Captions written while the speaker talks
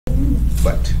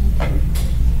But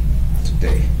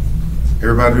today,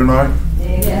 everybody doing all right?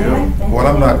 Yeah. Well,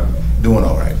 I'm not doing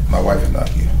all right. My wife is not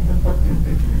here.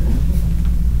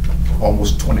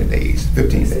 Almost 20 days,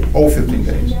 15 days, 15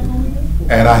 days.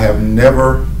 And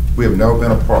we have never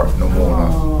been apart no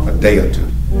more than a day or two.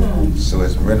 So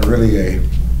it's been really a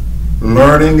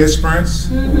learning experience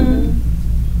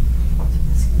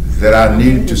that I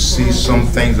needed to see some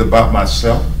things about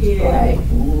myself.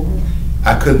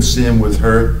 I couldn't see them with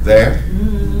her there.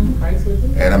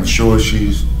 And I'm sure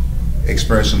she's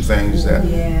experienced some things that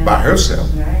by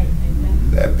herself,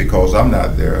 that because I'm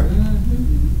not there,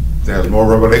 there's more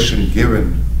revelation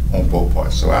given on both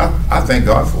parts. So I thank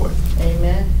God for it.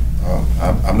 Amen.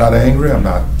 I'm not angry, I'm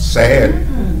not sad,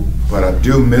 but I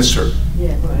do miss her.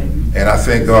 And I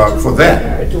thank God for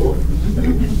that.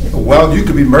 Well, you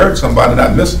could be married to somebody and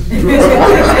not miss them.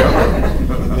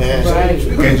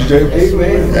 Can't you, Jay?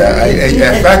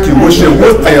 In fact, you wish you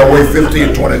would stay away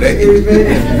 15, 20 days.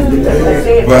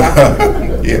 But,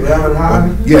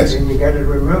 yes. And you got to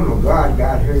remember, God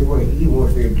got her where He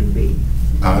wants her to be.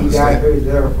 I understand. He got her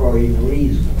there for a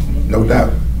reason. No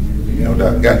doubt. No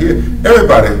doubt.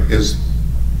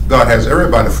 God has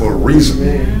everybody for a reason.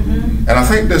 And I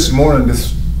think this morning,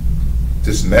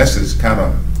 this message kind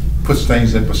of puts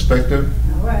things in perspective.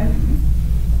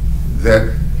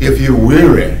 That if you're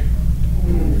weary,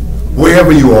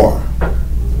 wherever you are,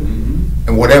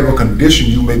 and whatever condition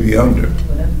you may be under,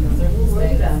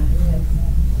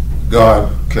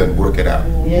 God can work it out.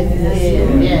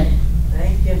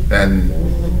 And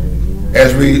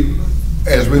as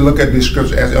we look at these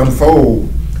scriptures, as they unfold,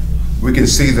 we can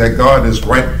see that God is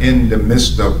right in the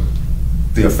midst of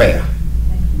the affair.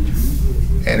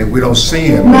 And if we don't see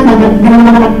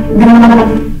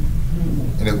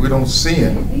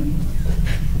Him,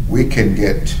 we can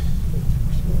get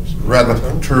rather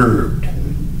perturbed.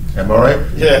 Am I right?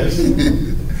 Yes.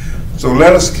 So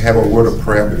let us have a word of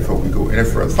prayer before we go any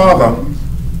further. Father,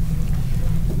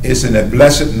 it's in the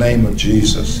blessed name of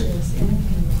Jesus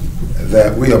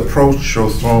that we approach your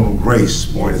throne of grace.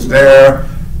 For it's there,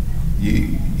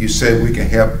 you said we can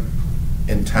help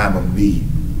in time of need.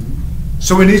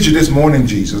 So we need you this morning,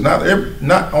 Jesus. Not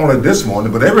only this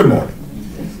morning, but every morning.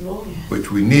 Which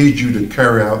we need you to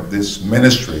carry out this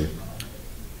ministry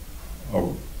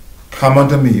of come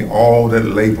unto me, all that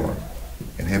labor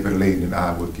and heavy laden, and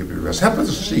I will give you rest. Help us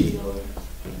to see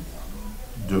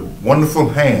the wonderful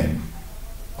hand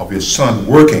of your Son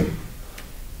working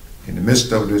in the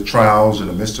midst of the trials, in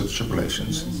the midst of the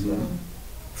tribulations.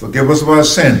 Forgive us of our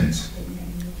sins.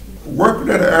 Work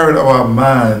that area of our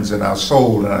minds and our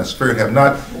soul and our spirit have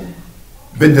not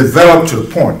been developed to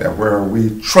the point that where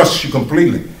we trust you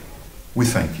completely. We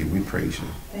thank you. We praise you.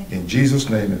 In Jesus'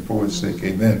 name and for His sake,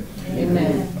 amen.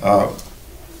 Amen.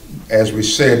 As we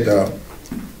said,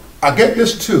 I get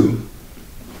this too.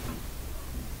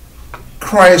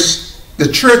 Christ, the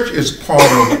church is part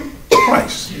of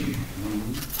Christ.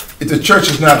 If the church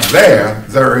is not there,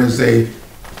 there is a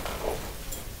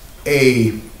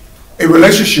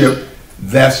relationship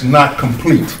that's not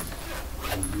complete.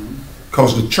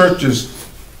 Because the church is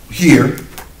here,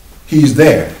 He's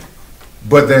there.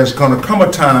 But there's going to come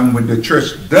a time when the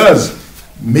church does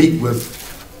meet with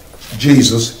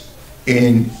Jesus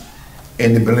in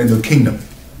the millennial kingdom.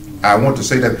 I want to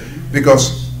say that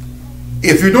because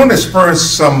if you don't experience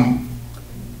some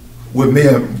with me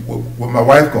and with my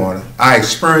wife going, I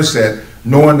experienced that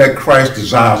knowing that Christ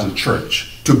desires the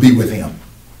church to be with Him.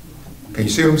 Can you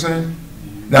see what I'm saying?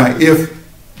 Now,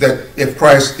 if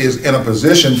Christ is in a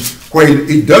position where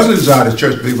he doesn't desire the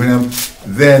church to be with Him,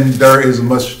 then there is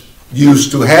much use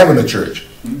to having a church.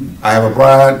 I have a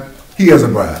bride, he has a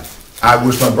bride. I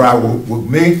wish my bride were with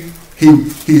me.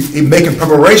 He's making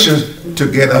preparations to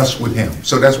get us with him.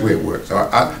 So that's where it works. So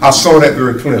I saw that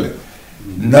very clearly.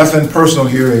 Nothing personal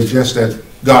here, is just that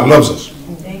God loves us.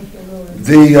 Thank you,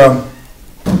 Lord.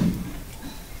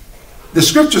 The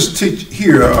scriptures teach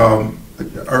here,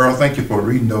 Earl, thank you for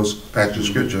reading those passages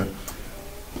of scripture.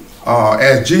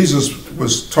 As Jesus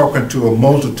was talking to a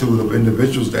multitude of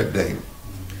individuals that day,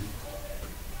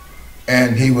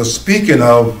 and he was speaking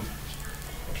of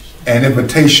an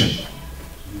invitation.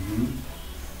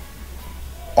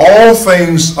 All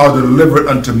things are delivered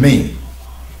unto me.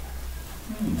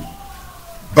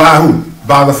 By who?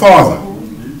 By the Father.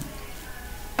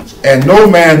 And no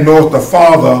man knoweth the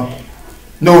Father,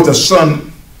 knoweth the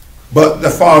Son, but the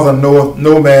Father knoweth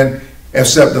no man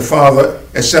except the Father,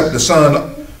 except the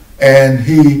Son, and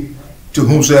he to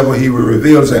whomsoever he will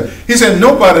reveal him. He said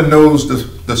nobody knows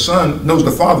the Son, knows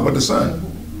the Father but the Son.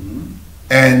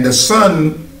 And the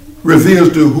Son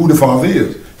reveals to who the Father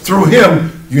is. Through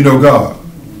him you know God.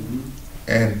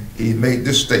 and he made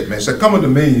this statement. He said, "Come unto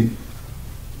me,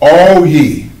 all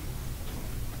ye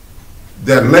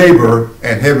that labor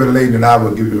and heavy laden, and I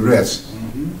will give you rest."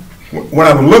 When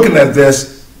I was looking at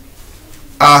this,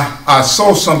 I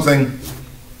saw something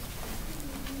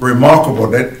remarkable,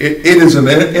 that it is an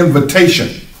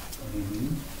invitation.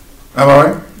 Am I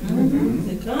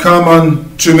right? Come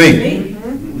unto me.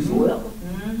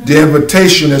 The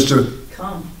invitation is to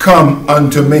come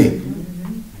unto me.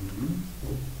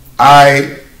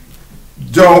 I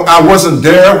wasn't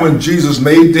there when Jesus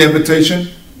made the invitation,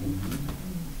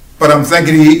 but I'm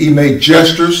thinking he made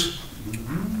gestures.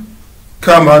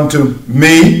 Come unto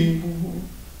me.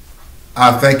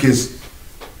 I think his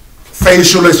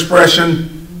facial expression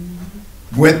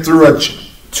went through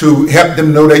to help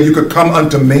them know that you could come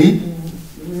unto me.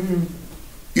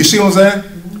 You see what I'm saying?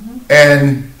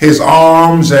 And his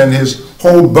arms and his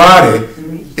whole body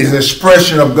is an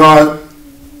expression of God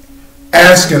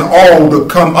asking all to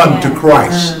come unto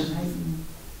Christ.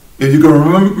 If you can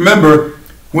remember,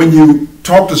 when you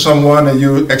talk to someone and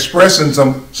you're expressing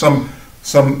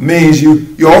some means,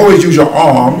 you always use your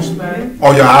arms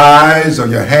or your eyes or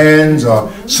your hands or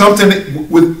something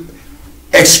with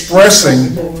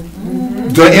expressing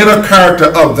the inner character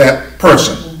of that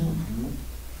person.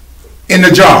 In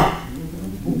the jar,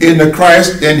 in the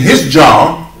Christ, in his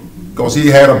jar, because he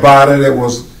had a body that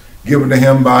was given to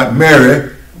him by Mary,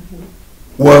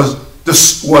 was the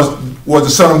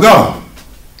Son of God.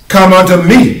 Come unto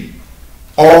me,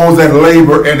 all that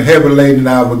labor and heavy laden,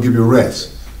 I will give you rest.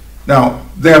 Now,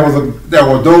 there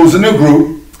were those in the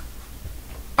group.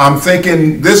 I'm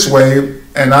thinking this way,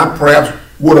 and I perhaps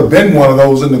would have been one of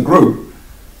those in the group.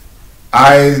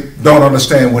 I don't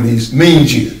understand what he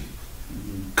means here.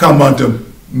 Come unto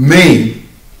me,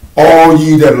 all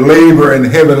ye that labor and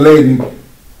heavy laden,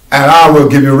 and I will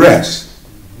give you rest.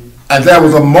 And there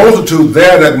was a multitude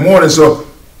there that morning, so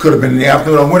could have been in the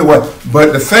afternoon or whatever.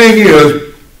 But the thing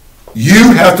is,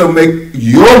 you have to make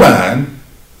your mind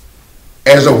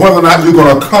as to whether or not you're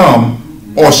going to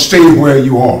come or stay where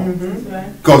you are.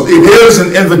 Because it is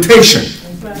an invitation.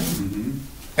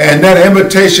 And that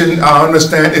invitation, I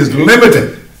understand, is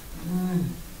limited.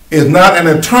 It's not an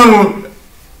eternal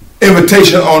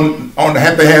invitation on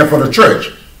behalf of the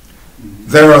church.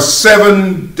 There are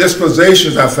 7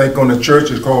 dispositions, I think, on the church.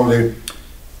 It's called the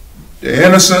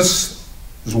innocence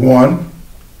is one.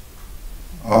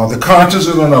 The conscience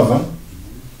is another.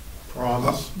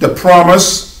 The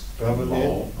promise.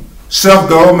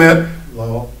 Self-government,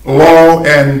 law,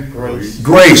 and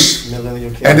grace,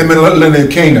 and the millennial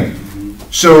kingdom.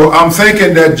 So I'm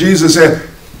thinking that Jesus said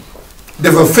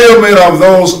the fulfillment of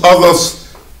those other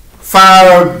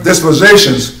 5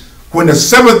 dispositions, when the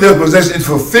 7th disposition is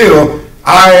fulfilled,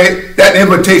 that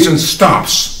invitation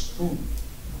stops.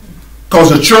 Because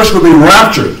the church will be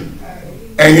raptured,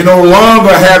 and you no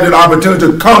longer have the opportunity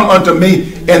to come unto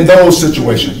me in those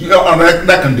situations, on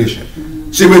that condition.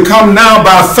 See, we come now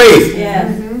by faith.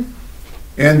 Yes.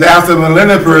 And after the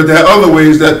millennial period, there are other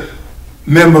ways that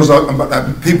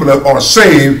people that are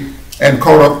saved and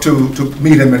caught up to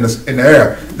meet him in the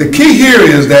air. The key here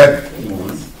is that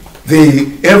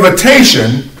the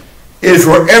invitation is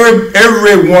for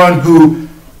everyone who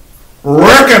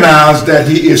recognizes that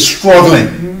he is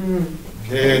struggling.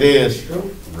 There it is.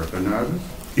 Recognize it?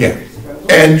 Yeah.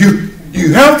 And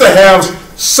you have to have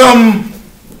some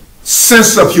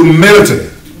sense of humility.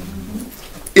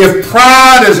 If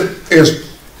pride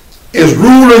is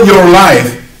ruling your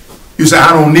life, you say,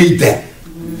 I don't need that.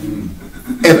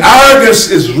 If arrogance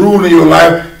is ruling your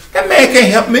life, that man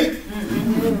can't help me.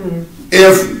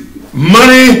 If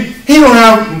money, he don't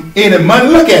have any money,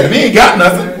 look at him, he ain't got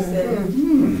nothing.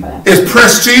 It's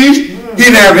prestige, he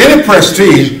didn't have any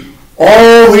prestige.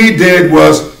 All he did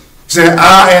was say,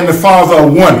 I and the Father are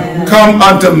one. Come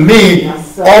unto me,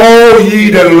 all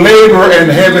ye that labor and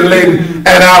heavy laden, and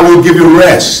I will give you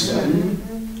rest.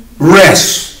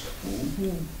 Rest.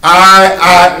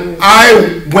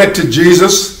 I went to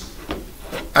Jesus,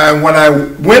 and when I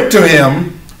went to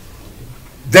him,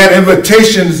 that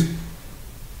invitation,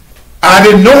 I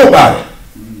didn't know about it,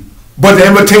 but the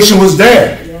invitation was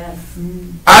there.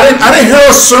 I didn't hear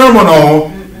a sermon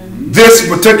on this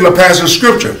particular passage of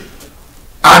scripture.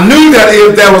 I knew that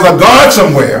if there was a God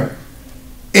somewhere,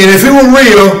 and if it were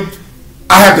real,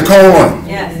 I had to call on him.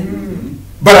 Yes.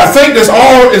 But I think this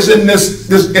all is in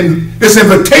this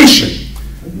invitation.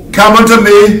 Come unto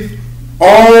me,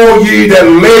 all ye that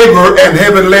labor and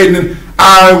heavy laden,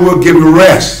 I will give you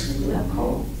rest.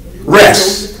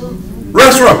 Rest.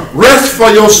 Rest for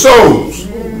your souls.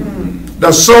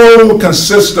 The soul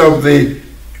consists of the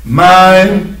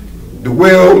mind, the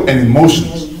will, and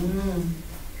emotions.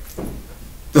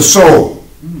 The soul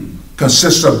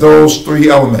consists of those three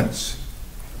elements.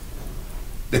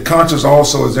 The conscience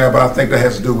also is there, but I think that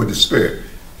has to do with the spirit.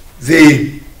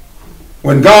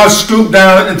 When God scooped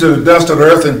down into the dust of the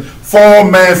earth and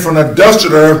formed man from the dust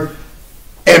of the earth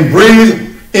and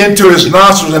breathed into his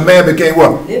nostrils, and man became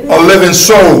what? A living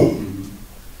soul.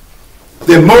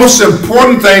 The most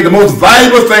important thing, the most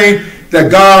valuable thing that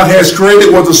God has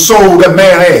created was the soul that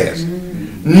man has.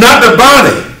 Not the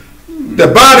body. The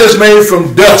body is made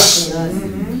from dust,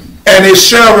 and it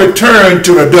shall return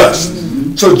to the dust.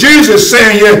 So Jesus is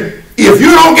saying here, if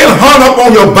you don't get hung up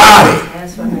on your body,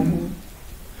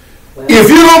 if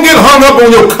you don't get hung up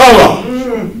on your color,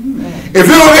 if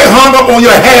you don't get hung up on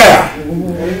your hair,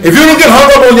 if you don't get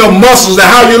hung up on your muscles and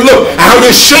how you look, and how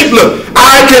your shape look,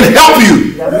 I can help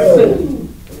you.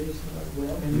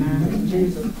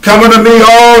 Come unto me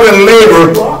all that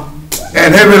labor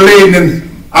and heavy laden, and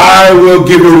I will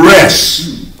give you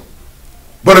rest.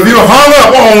 But if you're hung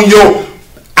up on your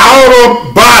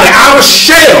outer body, outer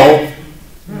shell,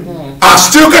 I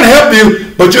still can help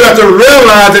you, but you have to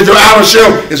realize that your outer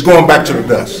shell is going back to the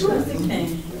dust.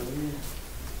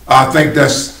 I think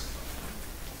that's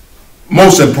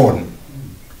most important,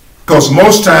 because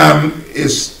most time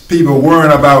it's people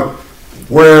worrying about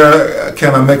where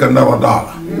can I make another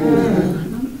dollar.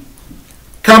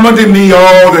 Come unto me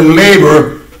all that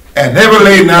labor and heavy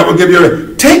laden, I will give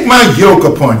you. Take my yoke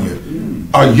upon you.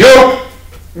 A yoke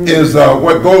is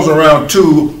what goes around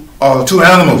two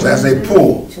animals as they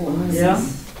pull. Yeah.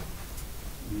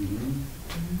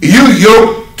 You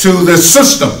yoke to the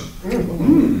system.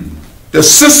 The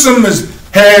system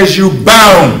has you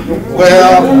bound.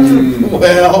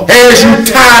 Well. Has you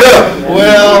tied up.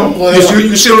 Well.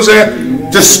 You see what I'm saying?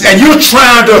 And you're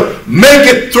trying to make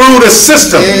it through the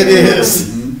system. It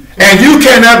is. And you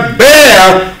cannot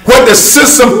bear what the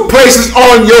system places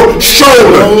on your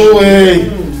shoulder. No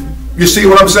way. You see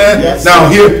what I'm saying? Yes, now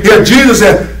here Jesus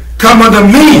said, come unto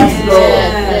me,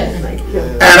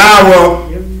 and I will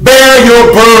bear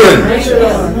your burden.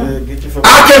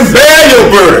 I can bear your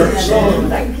burdens,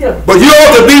 but you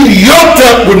ought to be yoked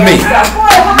up with me.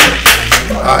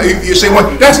 You see what?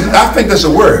 I think that's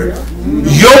a word.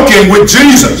 Yoking with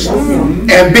Jesus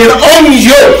and being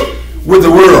unyoked with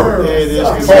the world.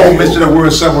 Paul mentioned that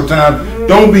word several times.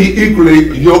 Don't be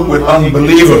equally yoked with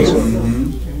unbelievers.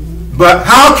 But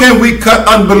how can we cut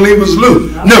unbelievers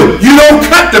loose? No, you don't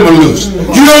cut them loose.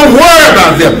 You don't worry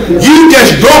about them. You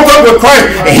just yoke up with Christ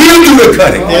and he'll do the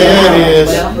cutting. There it is.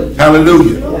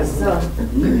 Hallelujah.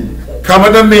 Come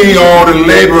unto me, all the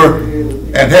labor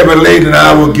and heavy laden, and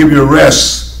I will give you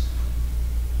rest.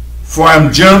 For I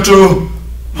am gentle,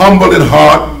 humble in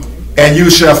heart, and you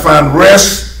shall find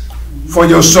rest for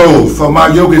your soul. For my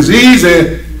yoke is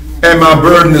easy and my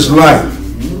burden is light.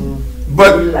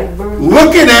 But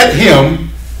looking at him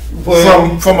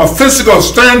from a physical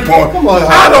standpoint,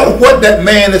 I don't know what that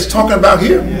man is talking about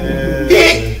here.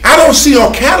 I don't see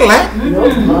a Cadillac. He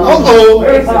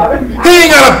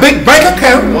ain't got a big bank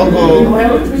account.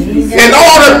 And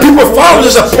all the people following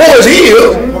us are poor as he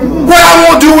is. What I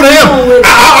want to do with him?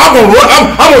 I'm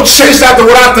going to chase after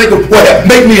what I think of what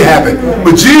make me happy.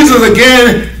 But Jesus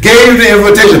again gave the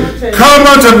invitation. Come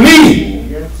unto me,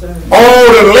 all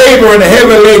the labor and the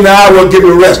heavy laden, I will give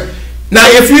you rest. Now,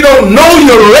 if you don't know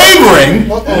you're laboring,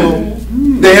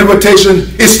 the invitation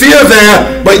is still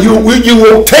there, but you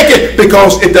won't take it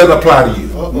because it doesn't apply to you.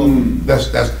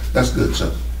 That's good,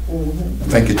 sir.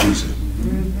 Thank you, Jesus.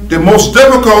 The most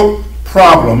difficult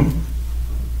problem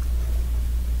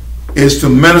is to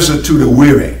minister to the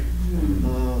weary,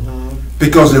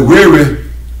 because the weary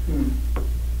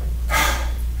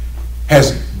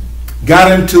has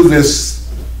got into this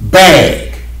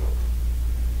bag,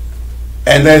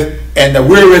 and the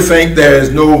weary think there is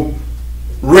no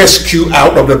rescue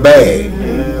out of the bag.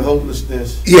 Yeah,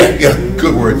 hopelessness. Yeah,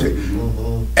 good word.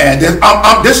 And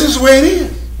this is the way it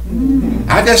is.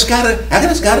 I just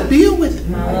gotta deal with it.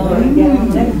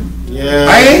 Yeah.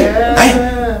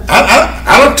 I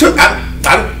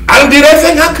done did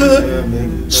everything I could.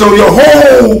 So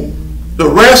the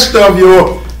rest of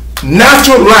your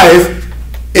natural life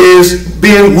is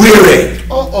being weary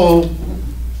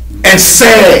and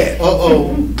sad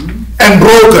and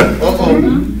broken.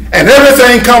 And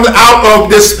everything comes out of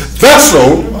this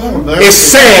vessel is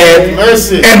sad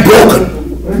and broken.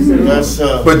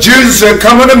 But Jesus said,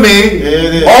 come unto me,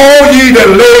 all ye that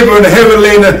labor and heavy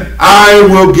laden, I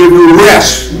will give you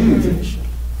rest.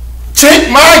 Take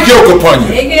my yoke upon you.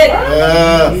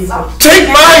 Take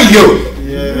my yoke.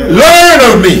 Learn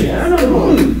of me.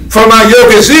 For my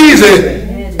yoke is easy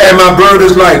and my burden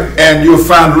is light, and you'll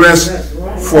find rest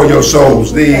for your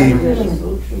souls. The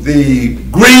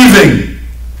grieving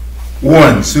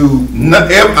ones who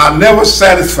are never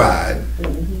satisfied.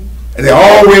 And they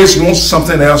always want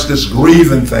something else, this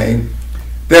grieving thing.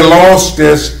 They lost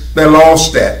this, they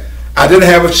lost that. I didn't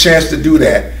have a chance to do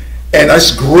that. And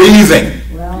it's grieving.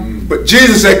 But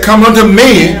Jesus said, come unto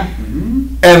me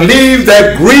and leave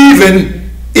that grieving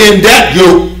in that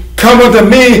yoke. Come unto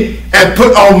me and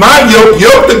put on my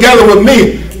yoke together with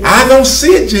me. I don't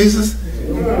see it, Jesus.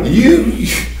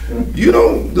 You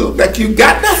don't look like you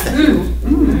got nothing.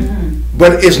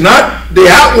 But it's not the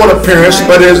outward appearance,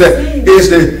 but it's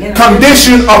the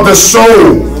condition of the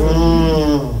soul.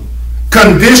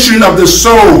 Condition of the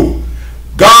soul.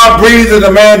 God breathed in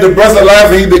the man the breath of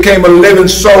life, and he became a living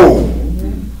soul.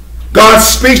 God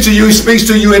speaks to you, he speaks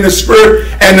to you in the spirit,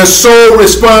 and the soul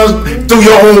responds through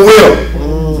your own will.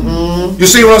 You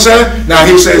see what I'm saying? Now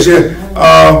he says here,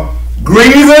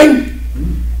 grieving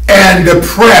and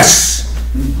depressed.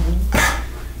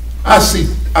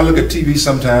 I look at TV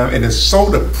sometimes, and it's so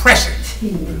depressing.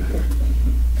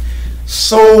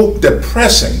 So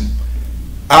depressing.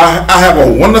 I have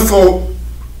a wonderful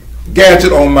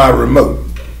gadget on my remote.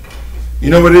 You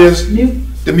know what it is? Mute.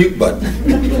 The mute button.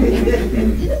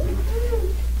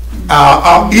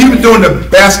 Even during the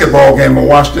basketball game, I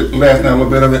watched it last night, a little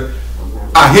bit of it,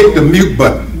 I hit the mute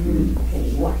button.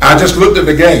 I just looked at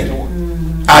the game.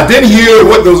 I didn't hear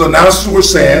what those announcers were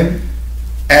saying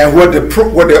and what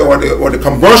the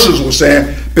commercials were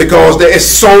saying, because it's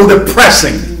so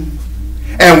depressing.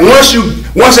 And once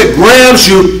it grabs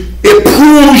you, it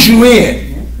pulls you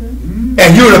in,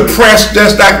 and you're depressed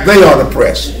just like they are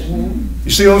depressed.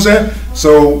 You see what I'm saying?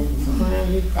 So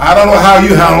I don't know how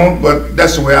you handle, but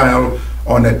that's the way I handle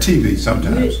on that TV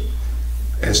sometimes.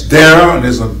 It's there, and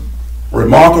it's a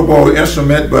remarkable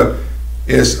instrument, but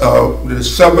it's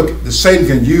the Satan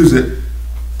can use it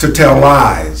to tell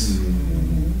lies.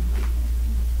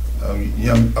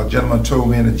 A gentleman told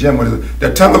me in the gym,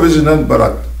 the television is nothing but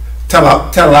a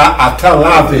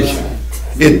television.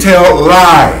 It tells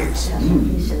lies.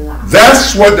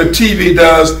 That's what the TV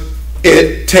does.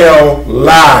 It tells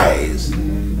lies.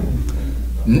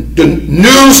 The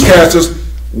newscasters,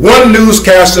 one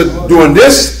newscaster doing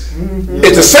this,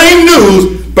 it's the same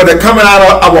news, but they're coming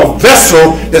out of a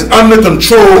vessel that's under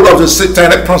control of the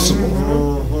satanic principle.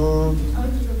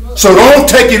 So don't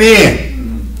take it in.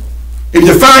 If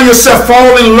you find yourself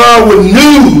falling in love with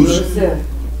news,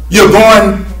 you're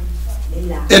going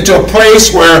into a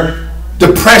place where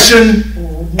depression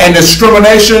and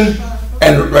discrimination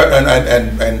and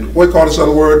what do you call this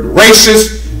other word?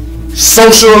 Racist.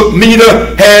 Social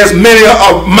media has many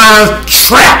of mine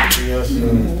trapped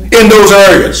in those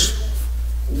areas.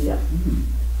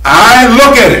 I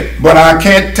look at it, but I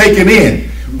can't take it in.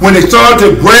 When they start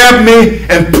to grab me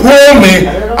and pull me,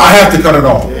 I have to cut it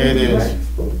off. It is.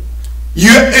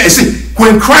 See,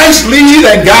 when Christ leads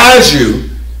and guides you,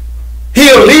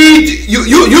 he'll lead you.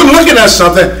 You're looking at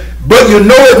something, but you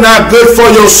know it's not good for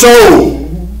your soul.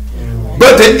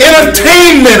 But the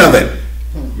entertainment of it,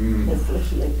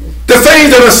 the things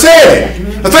that are said,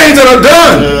 the things that are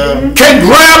done, can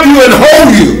grab you and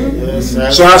hold you.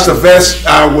 So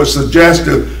I would suggest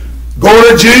to go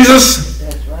to Jesus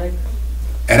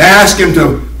and ask him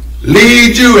to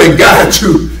lead you and guide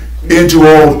you into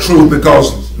all truth,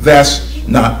 because that's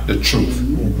not the truth.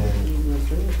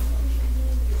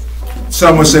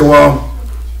 Someone say, well,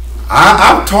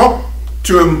 I've talked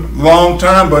to him a long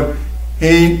time, but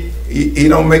he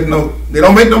don't make no, they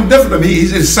don't make no difference to me.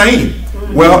 He's insane.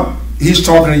 Well, he's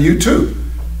talking to you too.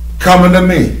 Come unto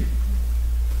me.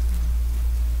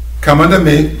 Come unto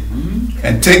me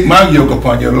and take my yoke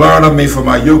upon you. Learn of me, for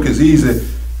my yoke is easy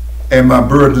and my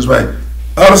burden is light.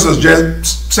 Others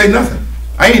just say nothing.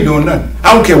 I ain't doing nothing.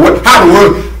 I don't care how the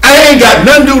world, I ain't got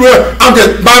nothing to do with it. I'm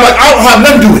just, I don't have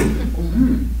nothing to do with it.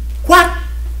 What?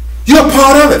 You're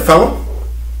part of it, fellow.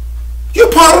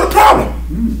 You're part of the problem.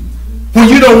 When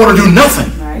you don't want to do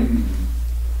nothing.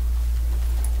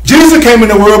 Jesus came in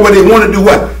the world, but he wanted to do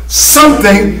what?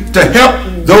 Something to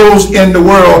help those in the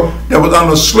world that was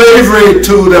under slavery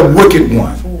to the wicked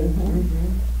one.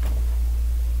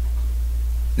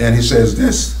 Then he says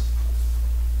this,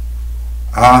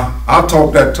 I'll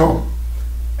talk that talk,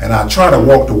 and I try to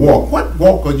walk the walk. What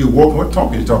walk are you walking? What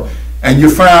talk are you talking? And you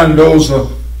find those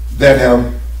that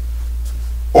have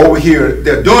over here,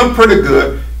 they're doing pretty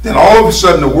good, then all of a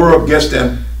sudden the world gets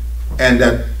them, and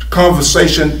that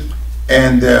conversation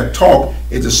and their talk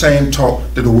is the same talk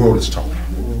that the world is talking.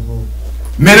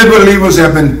 Many believers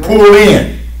have been pulled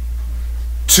in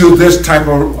to this type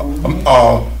of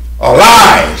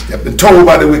lies that have been told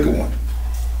by the wicked one.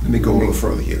 Let me go a little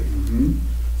further here.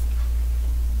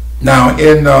 Now,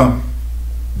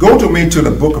 go to me to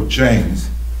the book of James.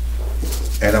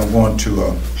 and I'm going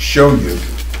to show you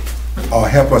or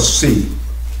help us see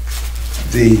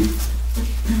the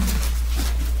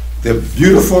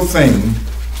beautiful thing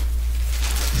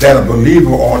that a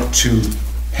believer ought to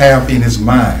have in his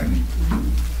mind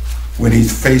when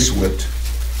he's faced with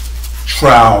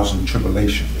trials and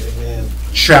tribulation. Amen.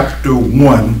 Chapter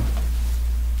 1.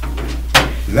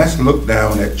 Let's look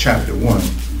down at chapter 1.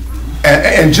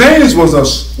 And James was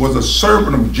a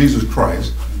servant of Jesus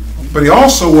Christ, but he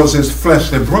also was his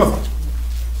fleshly brother,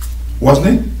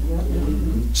 wasn't he?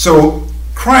 So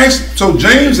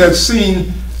James had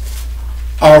seen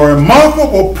a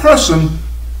remarkable person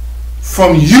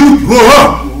from youth grow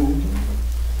up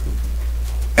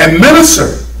and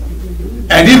minister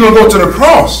and even go to the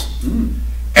cross.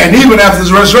 And even after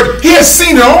his resurrection, he has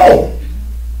seen it all.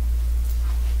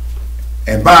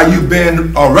 And by you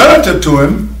being a relative to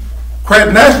him,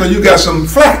 quite naturally you got some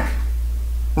flack,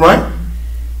 right?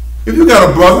 If you got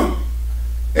a brother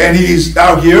and he's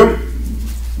out here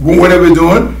doing whatever he's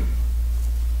doing,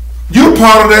 you're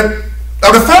part of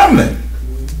the family.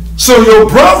 So your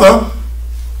brother,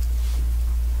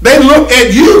 they look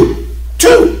at you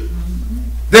too.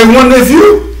 They wonder if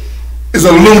you is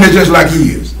a lunatic just like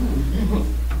he is.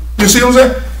 You see what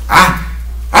I'm saying?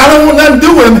 I don't want nothing to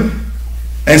do with him.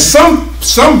 And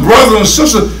some brothers and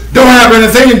sisters don't have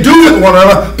anything to do with one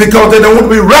another because they don't want to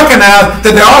be recognized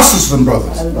that they are sisters and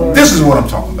brothers. This is what I'm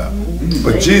talking about.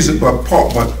 But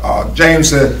James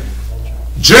said,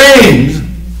 James,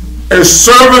 a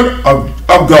servant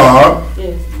of God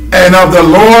and of the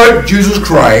Lord Jesus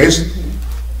Christ,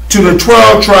 to the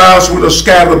 12 tribes which are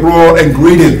scattered abroad, and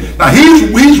greeting. Now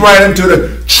he's writing to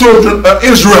the children of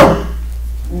Israel.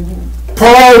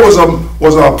 Paul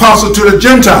was an apostle to the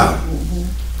Gentiles.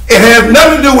 It has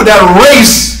nothing to do with that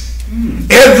race.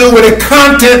 It has to do with the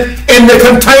content in the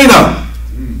container.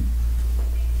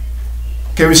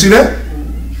 Can we see that?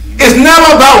 It's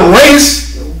never about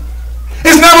race.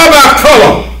 It's never about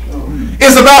color.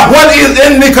 It's about what is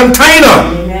in the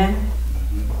container.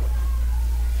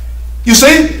 You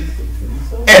see?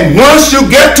 And once you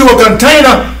get to a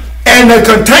container and the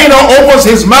container opens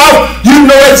his mouth, you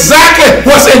know exactly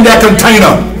what's in that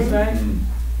container.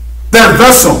 That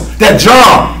vessel, that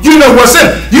jar, you know what's in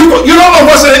it. You don't know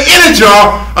what's in any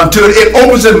jar until it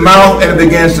opens its mouth and it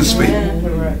begins to speak.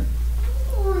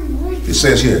 It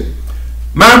says here,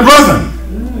 my brethren,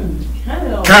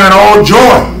 count all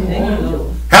joy.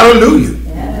 Hallelujah.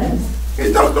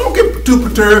 Don't get too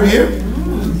perturbed here.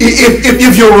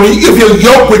 If you're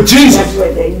yoked with Jesus.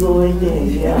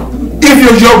 If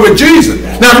you're yoked with Jesus.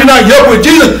 Now, if you're not yoked with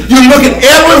Jesus, you're looking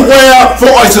everywhere for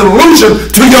a solution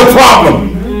to your problem.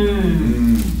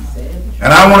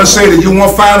 And I want to say that you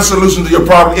won't find a solution to your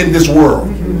problem in this world.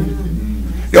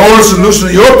 The only solution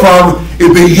to your problem is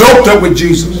be yoked up with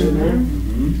Jesus.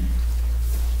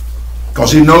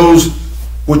 Because he knows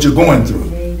what you're going through.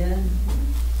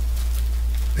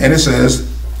 And it says,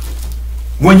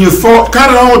 when you count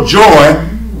it all joy,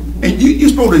 and you're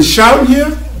supposed to shout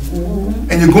here,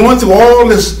 and you're going through all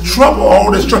this trouble,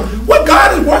 What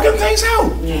God is working things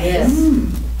out. Yes.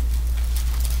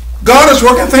 God is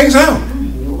working things out.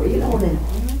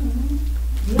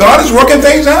 God is working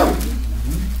things out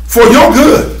for your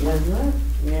good.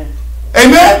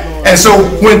 Amen? And so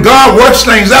when God works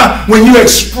things out, when you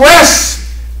express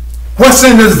what's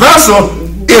in this vessel,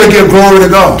 it'll give glory to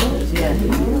God.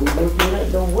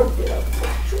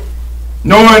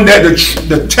 Knowing that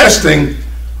the testing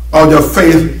of your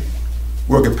faith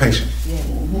worketh patience.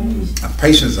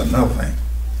 Patience is another thing.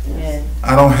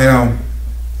 I don't have,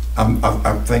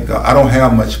 I think I don't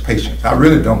have much patience. I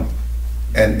really don't.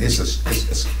 And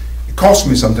it costs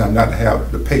me sometimes not to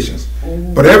have the patience.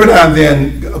 But every now and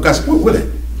then, God said, what will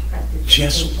it?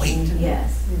 Just wait.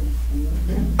 Yes.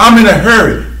 I'm in a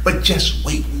hurry, but just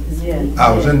wait.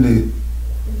 I was in the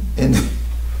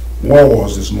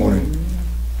Walls this morning.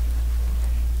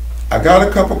 I got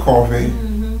a cup of coffee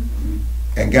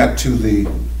and got to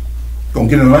gonna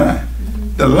get in line.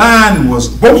 The line was,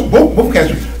 both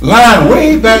cats, line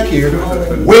way back here,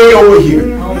 way over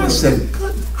here. I said,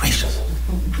 good gracious.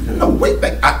 No, wait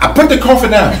back. I put the coffee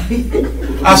down.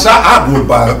 I said, I go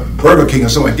by Burger King or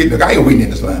something, I ain't waiting in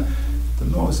this line. The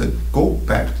Lord said, go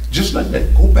back, just like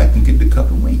that, go back and get the cup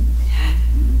and wait.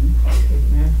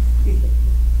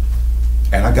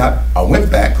 And I went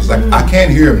back because I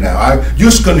can't hear him now. I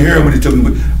just couldn't hear him when he took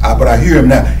me, but I hear him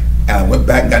now. And I went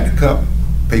back and got the cup,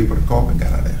 paid for the coffee, and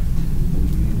got out of there.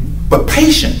 But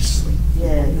patience.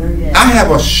 I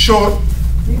have a short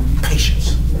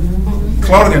patience.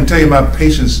 Claudia can tell you my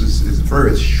patience is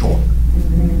very short.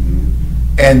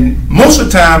 And most of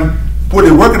the time, when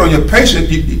you're working on your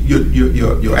patience,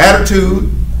 your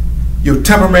attitude, your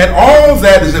temperament, all of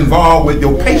that is involved with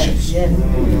your patience.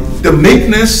 The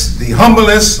meekness, the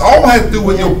humbleness, all has to do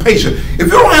with your patience. If you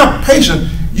don't have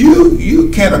patience, you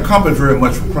can't accomplish very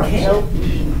much for Christ.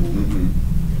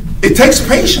 It takes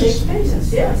patience.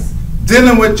 Yes.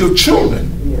 Dealing with your children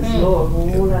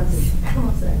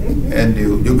and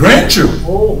your grandchildren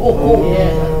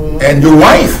and your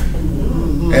wife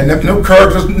and them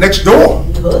characters next door.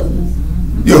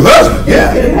 Your husband,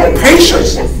 yeah.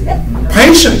 Patience.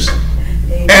 Patience.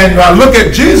 And I look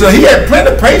at Jesus, he had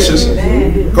plenty of patience.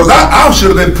 Because I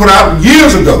should have been put out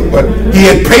years ago, but he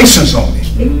had patience on me.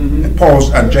 And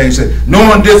Paul and James said,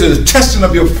 knowing this is a testing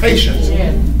of your patience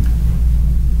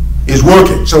is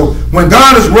working. So when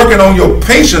God is working on your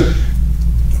patience,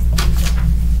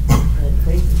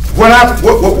 what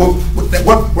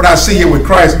I see here with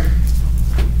Christ,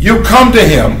 you come to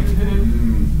him,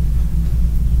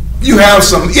 you have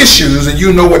some issues and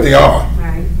you know what they are.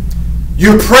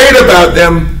 You prayed about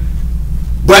them,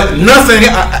 but nothing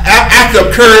after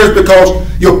occurs because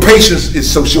your patience is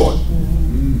so short.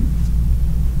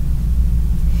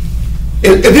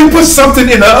 If you put something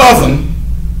in the oven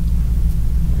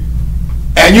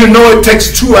and you know it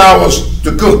takes 2 hours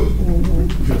to cook,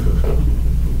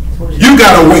 you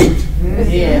gotta wait.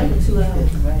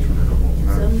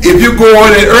 If you go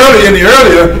in it early,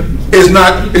 it's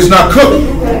not cooked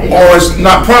or it's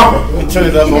not proper. Turn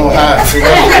it up on high.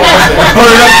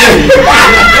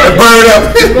 Burn it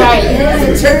up.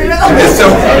 And so,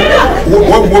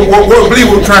 what I believe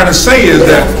we're trying to say is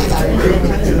that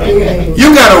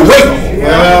you gotta wait.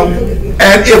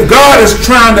 And if God is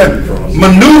trying to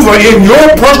maneuver in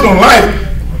your personal life,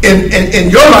 in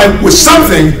your life with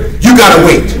something, you gotta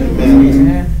wait.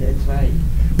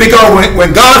 Because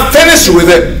when God finishes with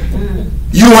it,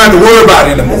 you don't have to worry about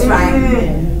it anymore.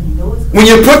 When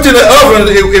you put to the oven,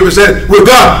 it was said, well,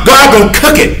 God gonna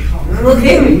cook it.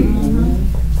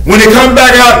 When it comes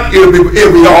back out, it'll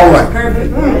be all right.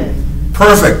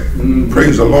 Perfect.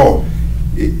 Praise the Lord.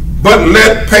 But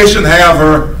let patience have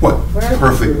her what?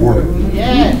 Perfect work.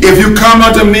 If you come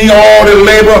unto me, all the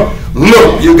labor,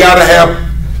 look, you gotta have.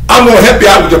 I'm gonna help you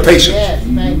out with your patience.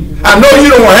 I know you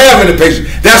don't have any patience.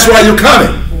 That's why you're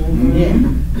coming.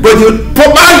 But you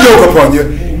put my yoke upon you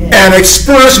and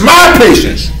experience my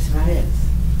patience.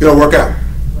 It'll work out.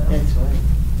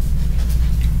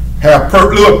 Have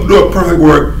do a perfect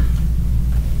work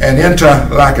and enter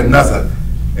like another.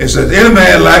 It says, any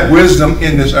man lack wisdom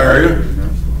in this area,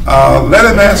 let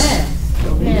him ask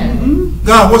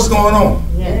God, what's going on?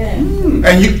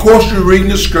 And of course you're reading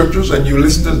the scriptures and you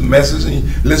listen to the message and you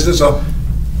listen to some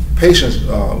patience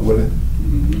with it.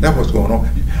 That's what's going on.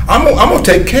 I'm gonna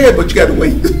take care of it, but you gotta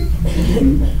wait.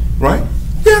 Right?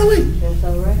 You gotta wait.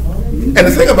 And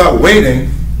the thing about waiting,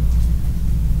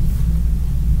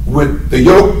 with the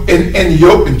yoke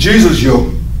in Jesus'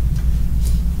 yoke,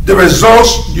 the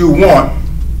results you want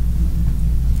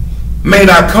may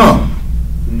not come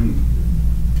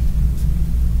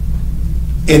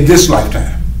in this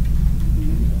lifetime.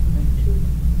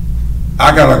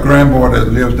 I got a grandboy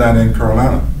that lives down in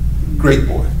Carolina, great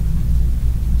boy,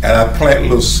 and I plant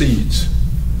little seeds.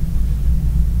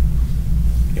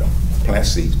 You know, plant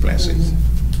seeds.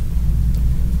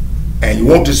 And you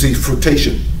want to see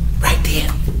fruitation right there.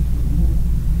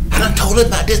 I done told her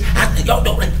about this. Y'all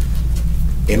know it.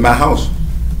 In my house,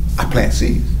 I plant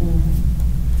seeds.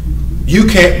 You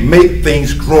can't make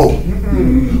things grow.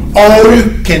 All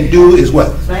you can do is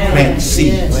what? Plant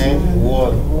seeds. Plant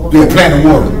water. Yeah, plant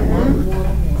water.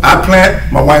 I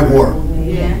plant, my wife water.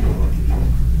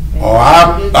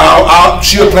 Or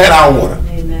she'll plant our water.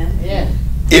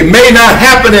 It may not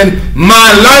happen in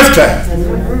my lifetime,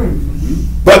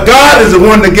 but God is the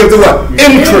one that gives the what?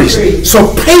 Increase.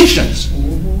 So patience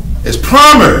is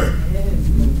primary.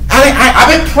 I've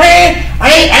been praying.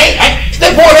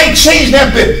 That boy ain't changed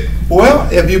that bit. Well,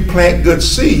 if you plant good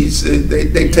seeds,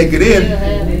 they take it in.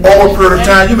 Over a period of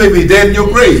time, you may be dead in your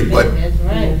grave, but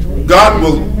God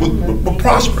will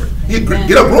prosper. He'll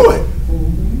get up growing.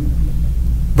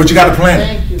 But you got to plant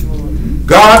it.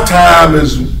 God's time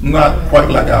is not quite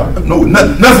like our, nothing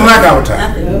like our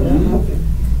time.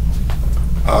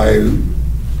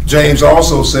 James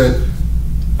also said,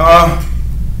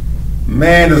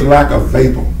 man is like a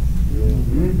vapor.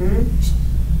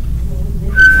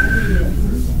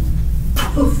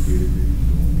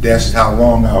 That's how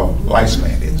long our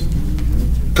lifespan is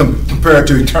compared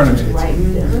to eternity.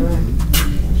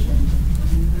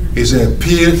 He said,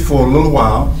 appeared for a little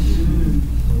while,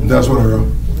 and that's what I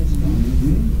wrote.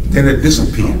 Then it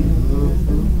disappeared.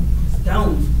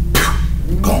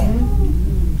 Gone.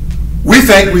 We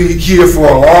think we're here for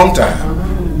a long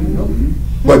time,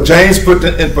 but James put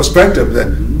it in perspective that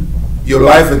your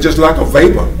life is just like a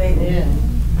vapor. Yeah.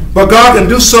 But God can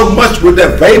do so much with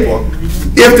that vapor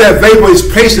if that vapor is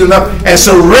patient enough and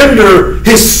surrender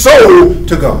his soul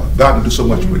to God. God can do so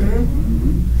much with it.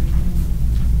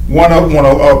 One of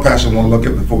our pastors I want to look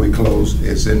at before we close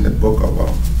is in the book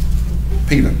of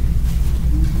Peter,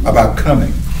 about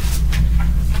coming.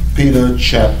 Peter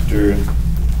chapter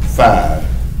 5,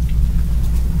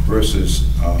 verses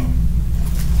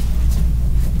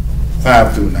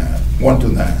 5 through 9, 1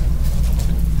 through 9.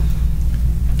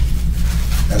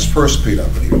 That's 1 Peter, I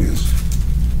believe it is.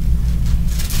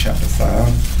 Chapter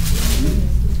 5.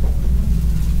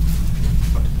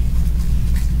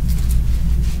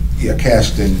 Yeah,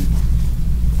 casting.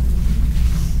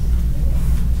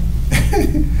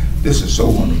 This is so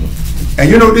wonderful. And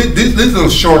you know, these little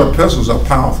short epistles are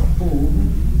powerful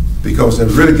because they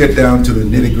really get down to the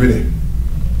nitty gritty.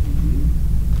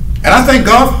 And I thank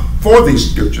God for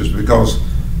these scriptures because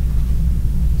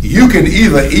you can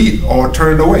either eat or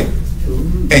turn it away.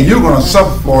 And you're going to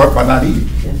suffer for it by not eating.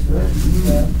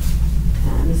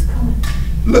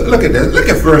 Look at this. Look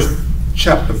at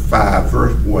chapter 5,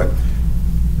 verse what?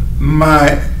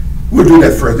 We'll do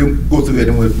that first. Then go through it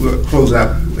and we'll close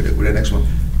out with the next one.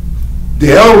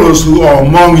 The elders who are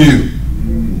among you,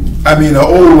 I mean the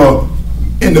older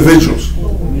individuals.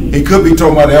 He could be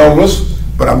talking about the elders,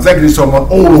 but I'm thinking he's talking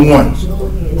about older ones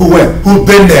who've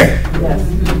been there.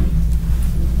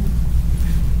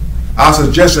 I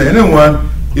suggest to anyone,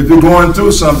 if you're going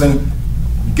through something,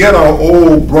 get an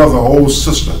old brother, old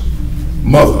sister,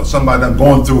 mother, somebody that's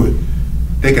going through it.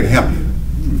 They can help you.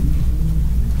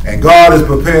 And God is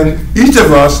preparing each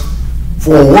of us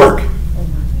for work.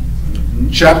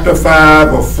 Chapter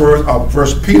 5 of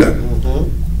 1 Peter.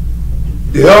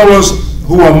 The elders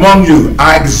who are among you,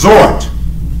 I exhort,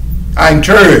 I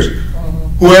encourage,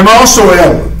 who am also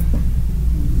elder,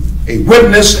 a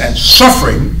witness and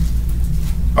suffering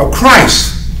of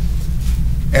Christ,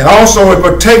 and also a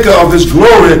partaker of his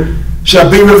glory shall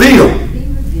be revealed.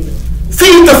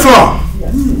 Feed the flock.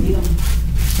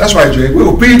 That's right, Jay. We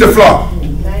will feed the flock.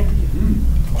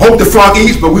 Hope the flock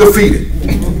eats, but we'll feed it.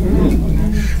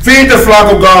 Feed the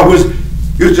flock of God which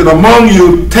is among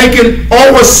you, taking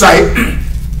oversight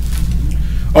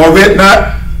of it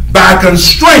not by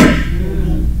constraint,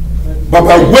 but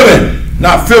by willing,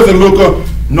 not filthy lucre,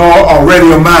 nor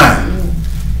already of mind.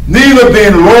 Neither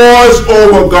being lords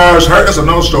over God's hurt, that's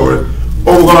another story,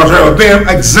 over God's hurt, but being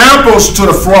examples to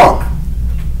the flock.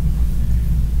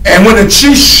 And when the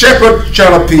chief shepherd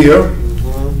shall appear,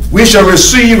 we shall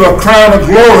receive a crown of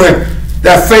glory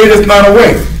that fadeth not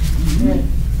away.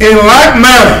 In like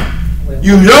manner,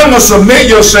 you younger submit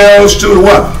yourselves to the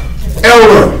what?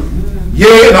 Elder.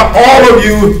 Yea, and all of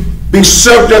you be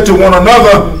subject to one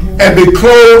another and be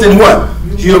clothed in what?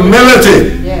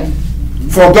 Humility.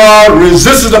 For God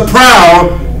resists the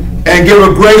proud and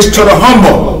giveth grace to the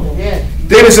humble.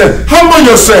 Then he said, humble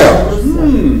yourselves,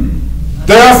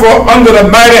 therefore, under the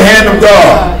mighty hand of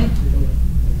God,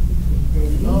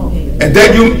 and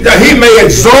that he may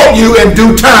exalt you in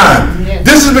due time.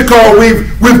 This is because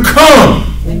we've come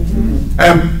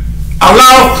and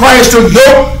allow Christ to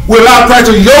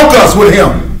yoke us with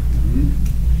him,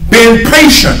 being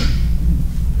patient,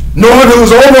 knowing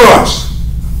who's over us.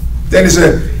 Then he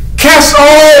said, cast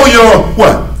all your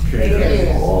what?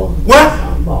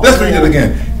 What? Let's read it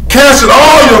again. Cast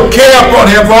all your care upon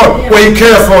him, for he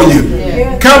cares for you.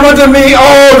 Come unto me,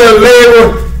 all that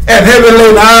labor and heavy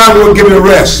laden, I will give you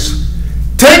rest.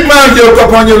 Take my yoke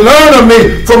upon you, learn of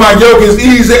me, for my yoke is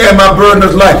easy and my burden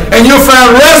is light. And you'll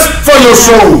find rest for your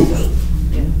soul.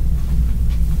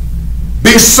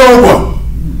 Be sober.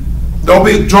 Don't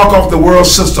be drunk off the world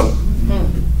system.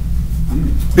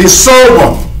 Be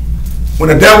sober. When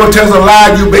the devil tells a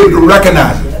lie, you'll be able to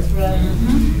recognize it.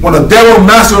 When the devil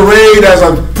masquerades as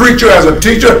a preacher, as a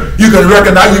teacher, you can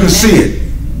recognize, you can see it.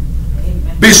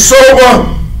 Be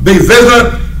sober, be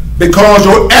vigilant, because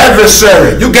your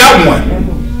adversary, you got one.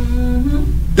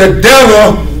 The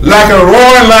devil, like a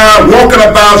roaring lion, walking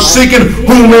about seeking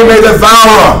whom he may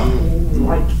devour.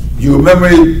 You remember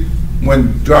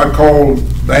when God called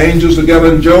the angels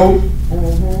together in Job?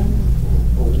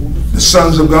 The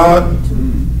sons of God?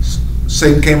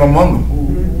 Satan came among them.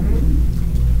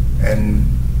 And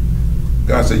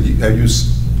God said, have you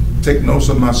taken notice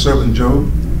of my servant Job?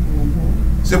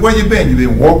 He said, where you been? You've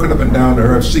been walking up and down the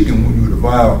earth seeking whom you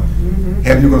devour.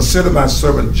 Have you considered my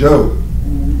servant Job?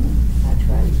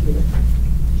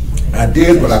 I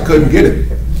did, but I couldn't get him.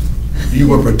 You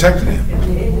were protecting him.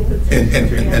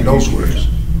 In those words.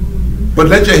 But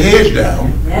let your hedge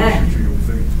down,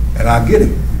 and I'll get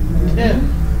him.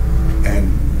 And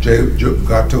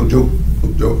God told Job,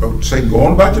 Satan, go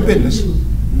on about your business.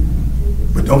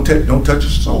 But don't touch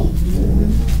his soul.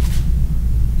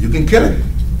 You can kill him.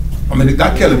 I mean,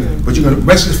 not kill him, but you're going to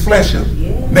mess his flesh up,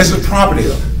 mess his property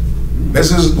up, mess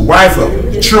his wife up,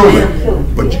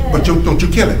 children. But don't you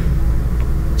kill him.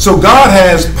 So God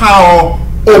has power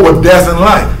over death and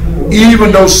life.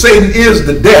 Even though Satan is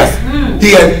the death,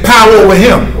 he has power over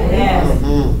him.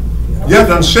 You have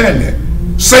to understand that.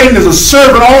 Satan is a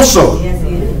servant also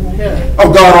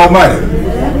of God Almighty.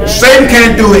 Satan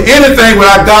can't do anything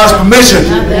without God's permission.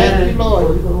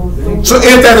 So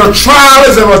if there's a trial,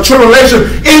 if there's a tribulation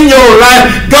in your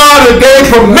life, God has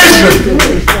gave permission.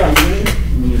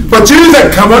 But Jesus said,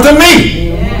 come unto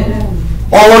me.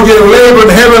 All you labor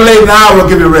and heavy laden, I will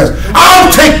give you rest.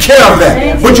 I'll take care of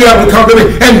that. But you have to come to me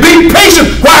and be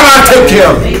patient while I take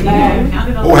care of it.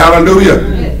 Oh, hallelujah.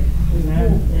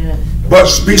 But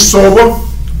be sober,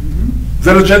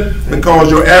 vigilant, because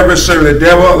your adversary, the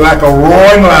devil, like a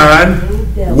roaring lion,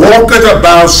 walketh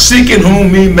about seeking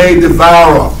whom he may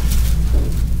devour.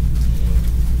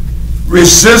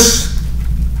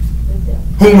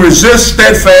 Whom resist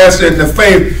steadfast in the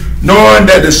faith, knowing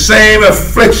that the same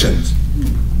afflictions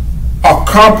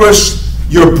accomplish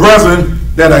your brethren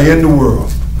that are in the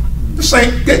world. The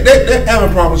same, they're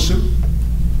having problems too.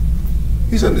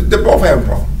 He said they're both having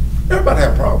problems. Everybody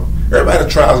have problems. Everybody has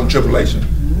trials and tribulations.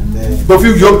 But if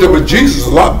you yoked up with Jesus, a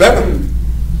lot better.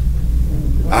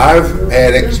 I've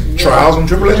had trials and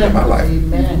tribulations in my life.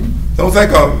 Don't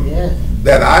think of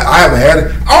that I haven't had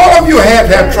it. All of you have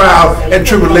had trials and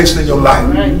tribulations in your life.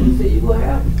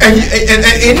 And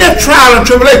in that trial and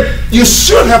tribulation, you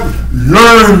should have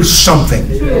learned something.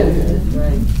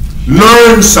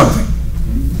 Learn something.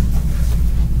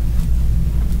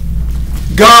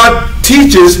 God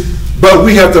teaches, but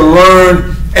we have to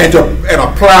learn and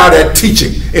apply that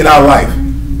teaching in our life.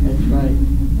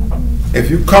 If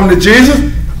you come to Jesus,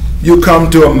 you come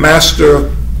to a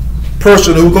master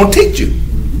person who's going to teach you.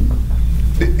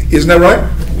 Isn't that right?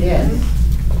 Yes.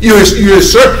 You're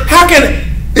sir. How can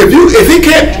if he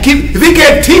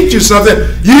can't teach you something,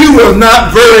 you were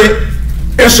not very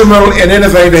instrumental in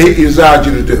anything that he desired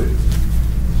you to do.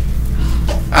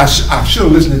 I should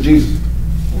have listened to Jesus.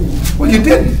 Well, you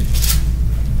didn't.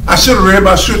 I should have read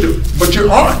my scripture, but you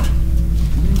aren't.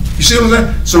 You see what I'm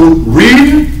saying? So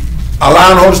reading,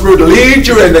 allowing the Holy Spirit to lead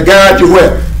you and to guide you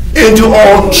where? Into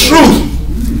all truth.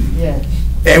 Yes.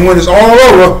 And when it's all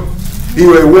over, he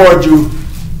will reward you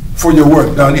for your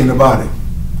work done in the body.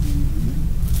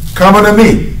 Come unto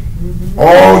me,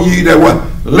 all ye that what?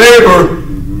 Labor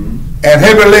and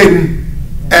heavy laden,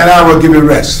 and I will give you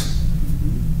rest.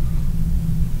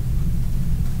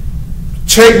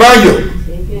 Take my yoke.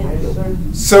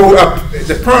 So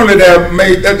apparently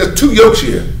there's two yokes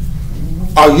here.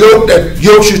 A yoke that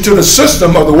yokes you to the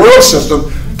system of the world system,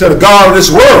 to the God of this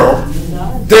world.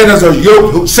 Then there's a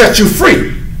yoke who sets you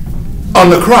free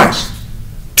under Christ.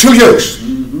 Two yokes.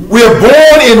 We are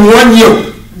born in one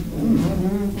yoke.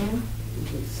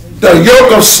 The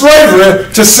yoke of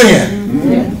slavery to sin.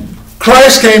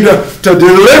 Christ came to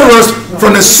deliver us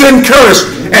from the sin curse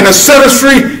and to set us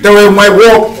free that we might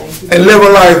walk and live a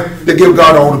life that give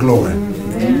God all the glory.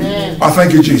 Amen. I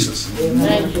thank you, Jesus.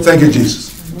 Thank you,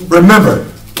 Jesus. Remember,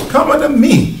 come unto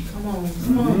me.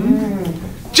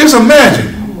 Just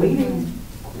imagine.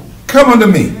 Come unto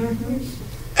me.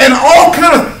 And all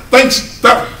kind of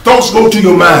thoughts go to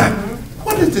your mind.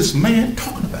 What is this man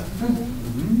talking about?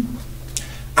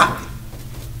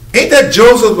 Ain't that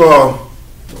Joseph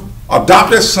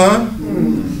adopted son?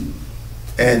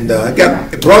 And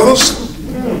got brothers?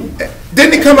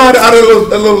 Didn't he come out of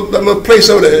a little place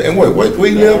over there? And where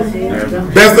he live?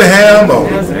 Bethlehem or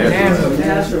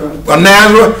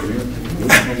Nazareth?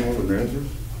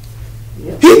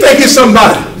 He think he's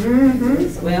somebody.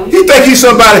 He think he's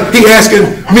somebody. He asking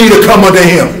me to come unto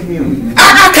him.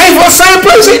 I came from the same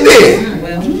place he did.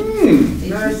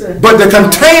 But the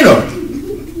container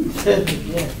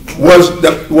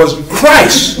was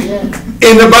Christ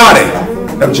in the body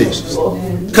of Jesus.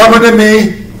 Come unto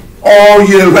me, all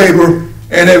ye labor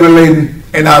and heavy laden,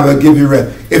 and I will give you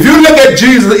rest. If you look at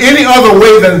Jesus any other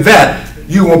way than that,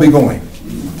 you won't be going.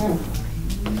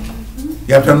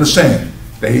 You have to understand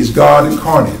that he's God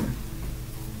incarnate.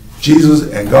 Jesus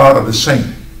and God are the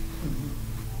same.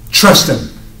 Trust him.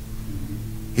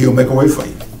 He'll make a way for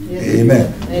you.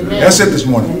 Amen. Amen. That's it this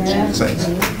morning, saints.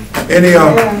 Any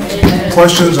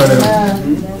questions or